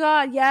 oh my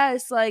God,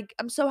 yes, like,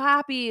 I'm so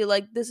happy.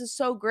 Like, this is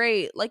so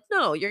great. Like,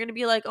 no, you're going to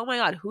be like, oh my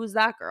God, who's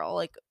that girl?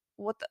 Like,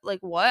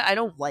 what? I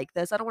don't like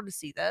this. I don't want to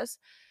see this.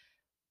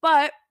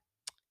 But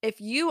if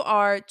you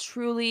are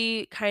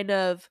truly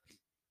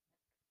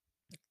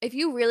if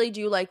you really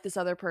do like this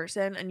other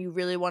person and you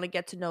really want to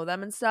get to know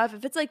them and stuff,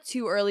 if it's like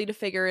too early to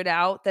figure it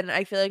out, then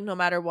I feel like no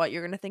matter what,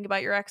 you're going to think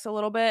about your ex a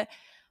little bit.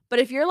 But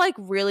if you're like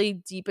really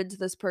deep into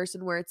this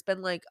person, where it's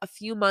been like a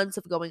few months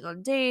of going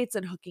on dates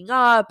and hooking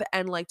up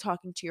and like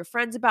talking to your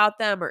friends about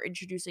them, or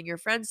introducing your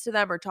friends to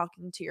them, or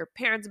talking to your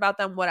parents about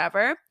them,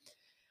 whatever,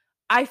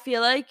 I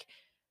feel like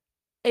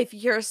if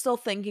you're still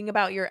thinking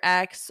about your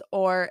ex,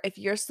 or if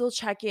you're still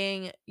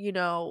checking,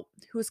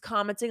 who's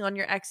commenting on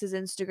your ex's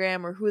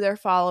Instagram or who they're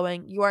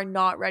following, you are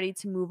not ready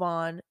to move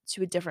on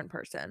to a different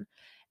person.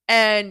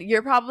 And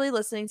you're probably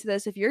listening to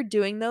this. If you're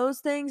doing those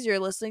things, you're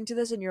listening to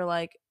this and you're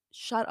like,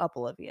 shut up,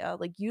 Olivia.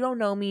 Like, you don't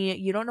know me.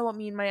 You don't know what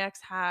me and my ex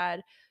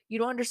had. You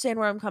don't understand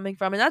where I'm coming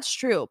from. And that's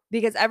true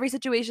because every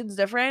situation's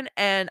different.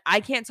 And I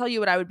can't tell you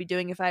what I would be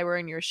doing if I were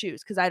in your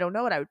shoes because I don't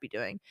know what I would be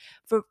doing.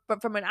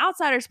 But from an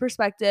outsider's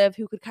perspective,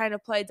 who could kind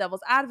of play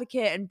devil's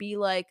advocate and be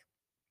like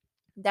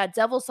that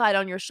devil side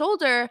on your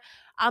shoulder,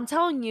 I'm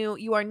telling you,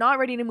 you are not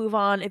ready to move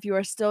on if you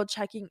are still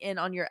checking in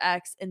on your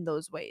ex in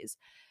those ways.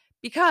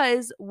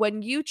 Because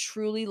when you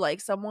truly like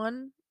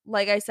someone,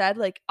 like I said,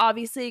 like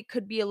obviously it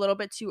could be a little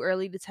bit too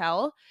early to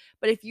tell,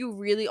 but if you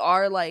really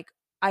are like,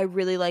 I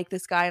really like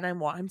this guy and I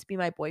want him to be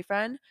my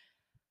boyfriend,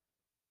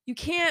 you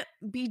can't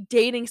be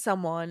dating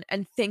someone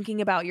and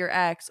thinking about your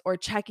ex or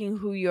checking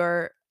who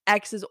your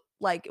ex is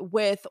like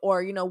with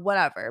or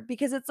whatever,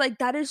 because it's like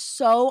that is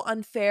so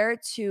unfair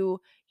to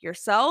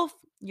yourself,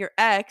 your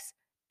ex,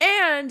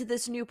 and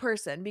this new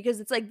person, because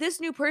it's like this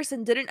new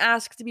person didn't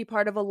ask to be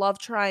part of a love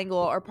triangle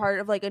or part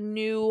of like a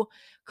new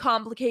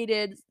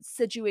complicated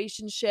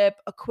situationship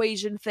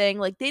equation thing.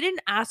 Like they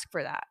didn't ask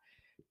for that.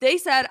 They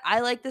said,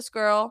 I like this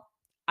girl.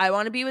 I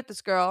want to be with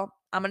this girl.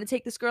 I'm going to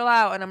take this girl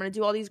out and I'm going to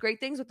do all these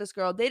great things with this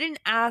girl. They didn't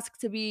ask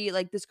to be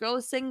like, this girl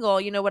is single,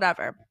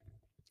 whatever.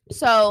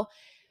 So,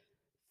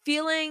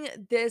 feeling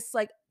this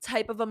like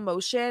type of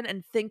emotion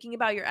and thinking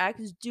about your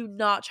ex, do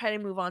not try to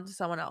move on to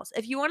someone else.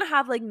 If you want to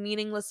have like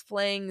meaningless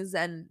flings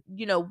and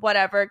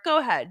whatever, go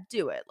ahead,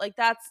 do it. Like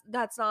that's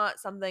not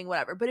something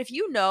whatever. But if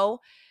you're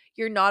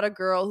not a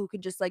girl who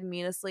can just like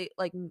meaninglessly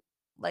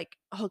like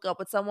hook up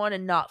with someone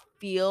and not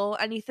feel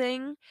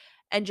anything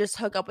and just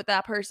hook up with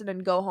that person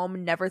and go home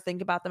and never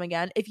think about them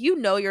again. If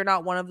you're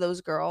not one of those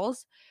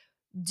girls,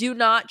 do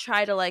not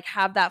try to like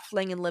have that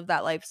fling and live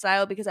that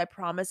lifestyle, because I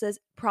promise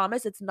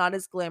it's not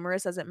as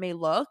glamorous as it may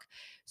look.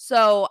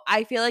 So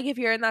I feel like if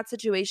you're in that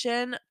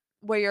situation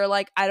where you're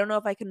like, I don't know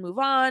if I can move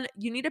on,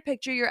 you need to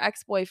picture your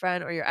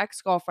ex-boyfriend or your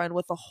ex-girlfriend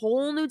with a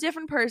whole new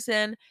different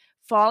person,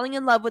 falling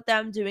in love with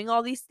them, doing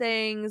all these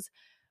things,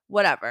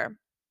 whatever.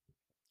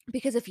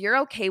 Because if you're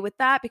okay with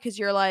that, because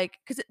you're like,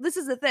 because this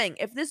is the thing,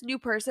 if this new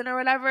person or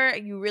whatever,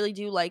 you really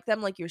do like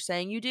them, like you're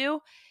saying you do,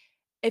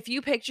 if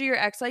you picture your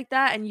ex like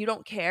that and you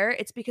don't care,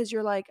 it's because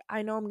you're like,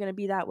 I know I'm going to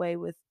be that way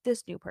with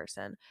this new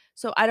person.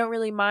 So I don't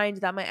really mind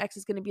that my ex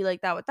is going to be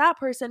like that with that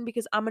person,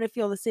 because I'm going to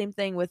feel the same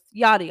thing with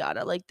yada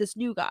yada, like this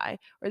new guy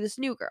or this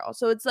new girl.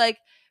 So it's like,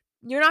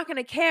 you're not going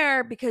to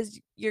care because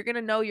you're going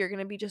to know you're going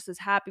to be just as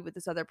happy with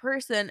this other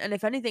person. And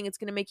if anything, it's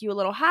going to make you a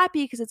little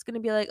happy because it's going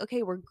to be like,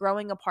 okay, we're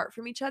growing apart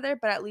from each other,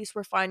 but at least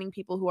we're finding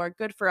people who are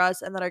good for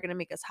us and that are going to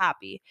make us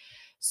happy.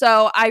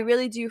 So I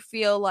really do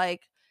feel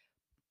like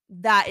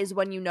that is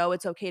when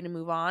it's okay to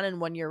move on and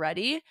when you're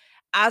ready.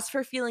 As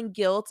for feeling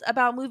guilt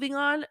about moving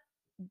on,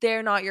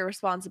 they're not your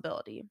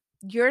responsibility.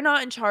 You're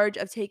not in charge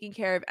of taking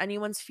care of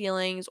anyone's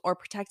feelings or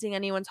protecting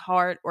anyone's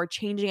heart or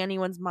changing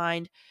anyone's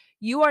mind.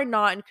 You are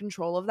not in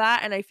control of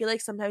that. And I feel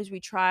like sometimes we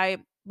try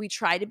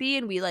to be,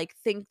 and we like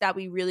think that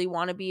we really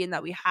want to be and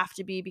that we have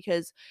to be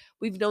because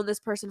we've known this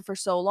person for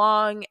so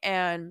long,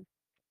 and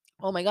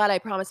oh my god, I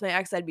promised my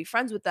ex I'd be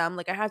friends with them.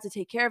 Like I have to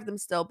take care of them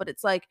still, but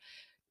it's like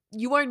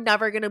you are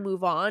never going to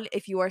move on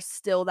if you are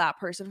still that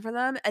person for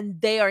them, and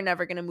they are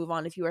never going to move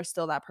on if you are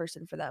still that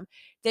person for them.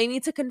 They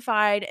need to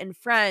confide in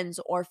friends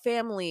or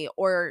family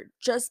or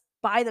just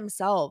by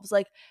themselves.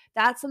 Like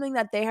that's something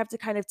that they have to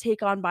kind of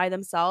take on by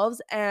themselves.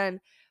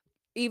 And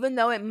even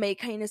though it may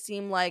kind of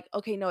seem like,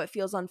 okay, no, it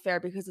feels unfair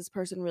because this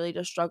person really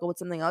does struggle with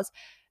something else,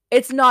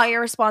 it's not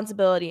your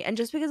responsibility. And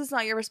just because it's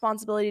not your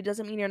responsibility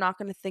doesn't mean you're not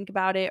going to think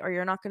about it or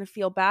you're not going to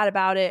feel bad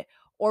about it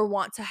or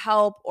want to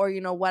help or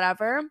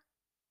whatever.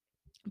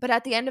 But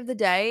at the end of the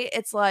day,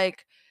 it's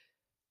like,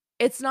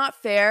 it's not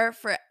fair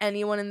for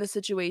anyone in the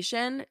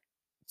situation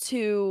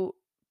to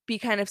be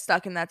kind of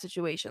stuck in that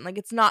situation. Like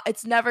it's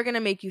never going to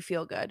make you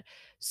feel good.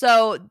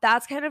 So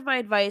that's kind of my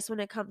advice when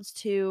it comes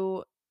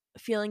to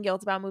feeling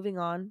guilt about moving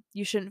on.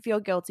 You shouldn't feel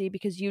guilty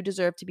because you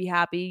deserve to be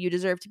happy. You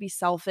deserve to be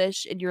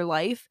selfish in your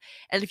life.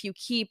 And if you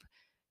keep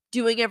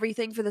doing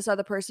everything for this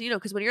other person,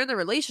 because when you're in the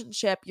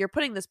relationship, you're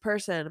putting this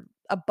person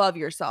above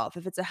yourself.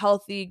 If it's a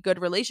healthy,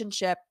 good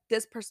relationship,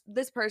 this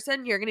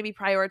person, you're going to be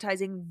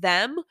prioritizing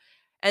them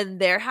and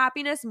their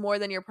happiness more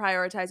than you're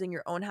prioritizing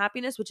your own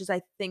happiness, which is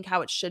I think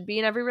how it should be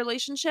in every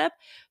relationship.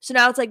 So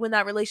now it's like when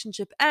that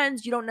relationship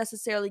ends, you don't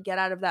necessarily get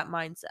out of that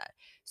mindset.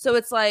 So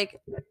it's like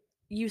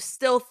you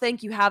still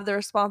think you have the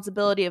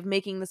responsibility of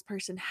making this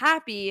person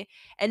happy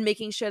and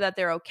making sure that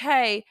they're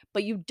okay,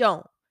 but you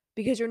don't,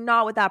 because you're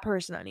not with that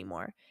person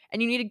anymore.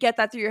 And you need to get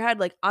that through your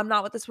head. Like, I'm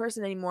not with this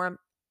person anymore.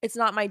 It's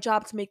not my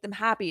job to make them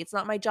happy. It's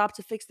not my job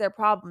to fix their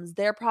problems.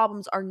 Their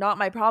problems are not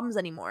my problems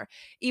anymore.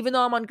 Even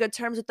though I'm on good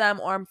terms with them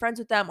or I'm friends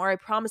with them or I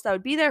promised I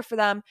would be there for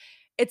them,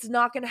 it's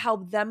not going to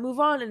help them move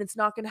on and it's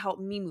not going to help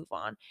me move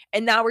on.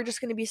 And now we're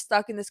just going to be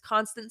stuck in this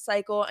constant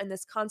cycle and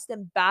this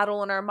constant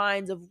battle in our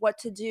minds of what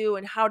to do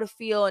and how to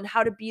feel and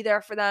how to be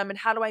there for them and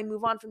how do I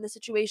move on from the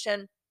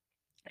situation.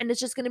 And it's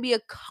just going to be a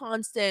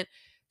constant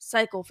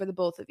cycle for the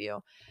both of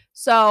you.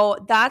 So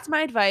that's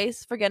my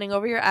advice for getting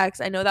over your ex.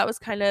 I know that was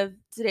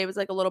today was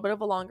like a little bit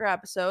of a longer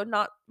episode,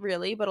 not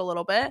really, but a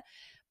little bit.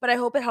 but I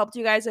hope it helped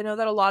you guys. I know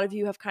that a lot of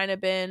you have kind of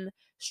been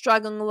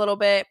struggling a little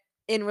bit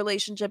in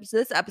relationships.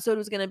 This episode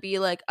was going to be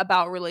like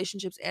about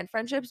relationships and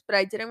friendships, but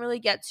I didn't really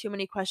get too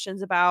many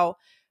questions about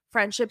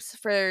friendships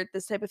for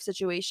this type of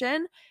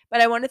situation.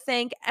 But I want to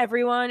thank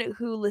everyone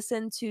who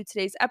listened to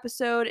today's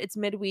episode. It's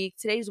midweek.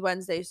 Today's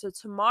Wednesday. So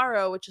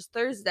tomorrow, which is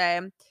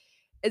Thursday,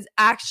 is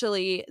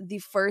actually the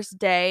first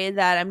day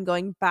that I'm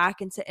going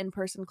back into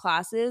in-person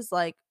classes,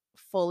 like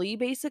fully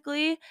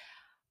basically.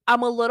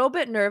 I'm a little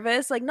bit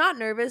nervous, like not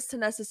nervous to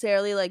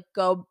necessarily like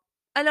go.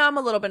 I know I'm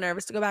a little bit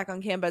nervous to go back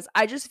on campus.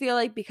 I just feel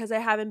like because I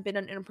haven't been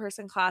in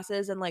person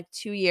classes in like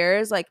 2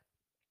 years, like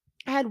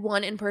I had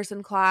one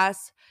in-person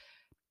class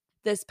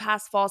this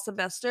past fall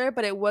semester,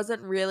 but it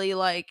wasn't really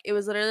like it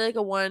was literally like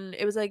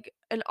it was like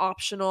an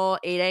optional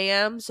 8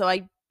 a.m. So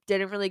I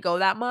didn't really go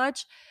that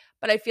much.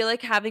 But I feel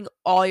like having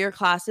all your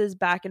classes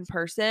back in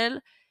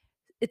person,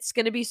 it's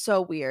going to be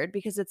so weird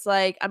because it's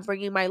like I'm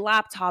bringing my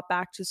laptop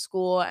back to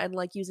school and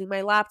like using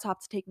my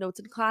laptop to take notes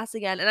in class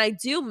again. And I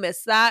do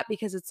miss that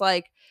because it's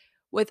like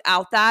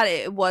without that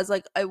it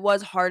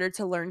was harder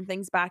to learn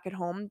things back at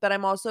home, but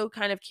I'm also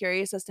kind of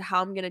curious as to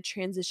how I'm going to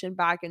transition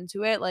back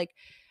into it. Like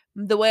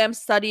the way I'm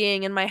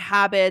studying and my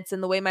habits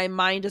and the way my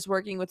mind is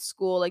working with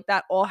school, like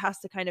that all has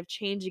to kind of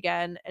change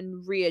again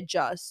and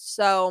readjust.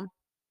 So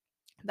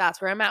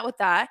that's where I'm at with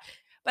that.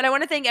 But I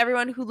want to thank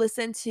everyone who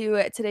listened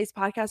to today's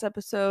podcast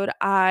episode.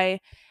 I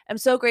am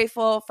so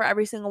grateful for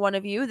every single one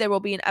of you. There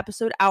will be an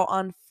episode out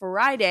on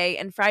Friday,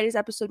 and Friday's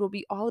episode will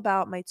be all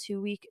about my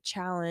 2-week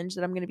challenge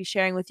that I'm going to be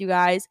sharing with you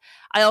guys.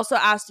 I also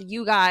asked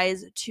you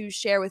guys to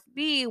share with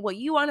me what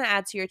you want to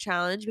add to your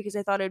challenge because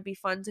I thought it would be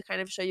fun to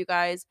kind of show you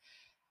guys,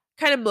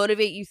 kind of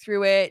motivate you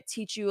through it,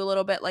 teach you a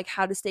little bit like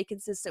how to stay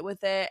consistent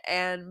with it,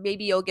 and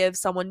maybe you'll give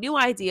someone new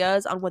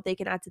ideas on what they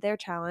can add to their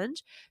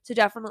challenge. So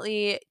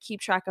definitely keep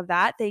track of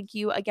that. Thank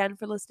you again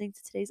for listening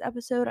to today's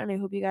episode, and I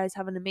hope you guys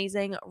have an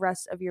amazing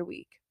rest of your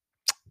week.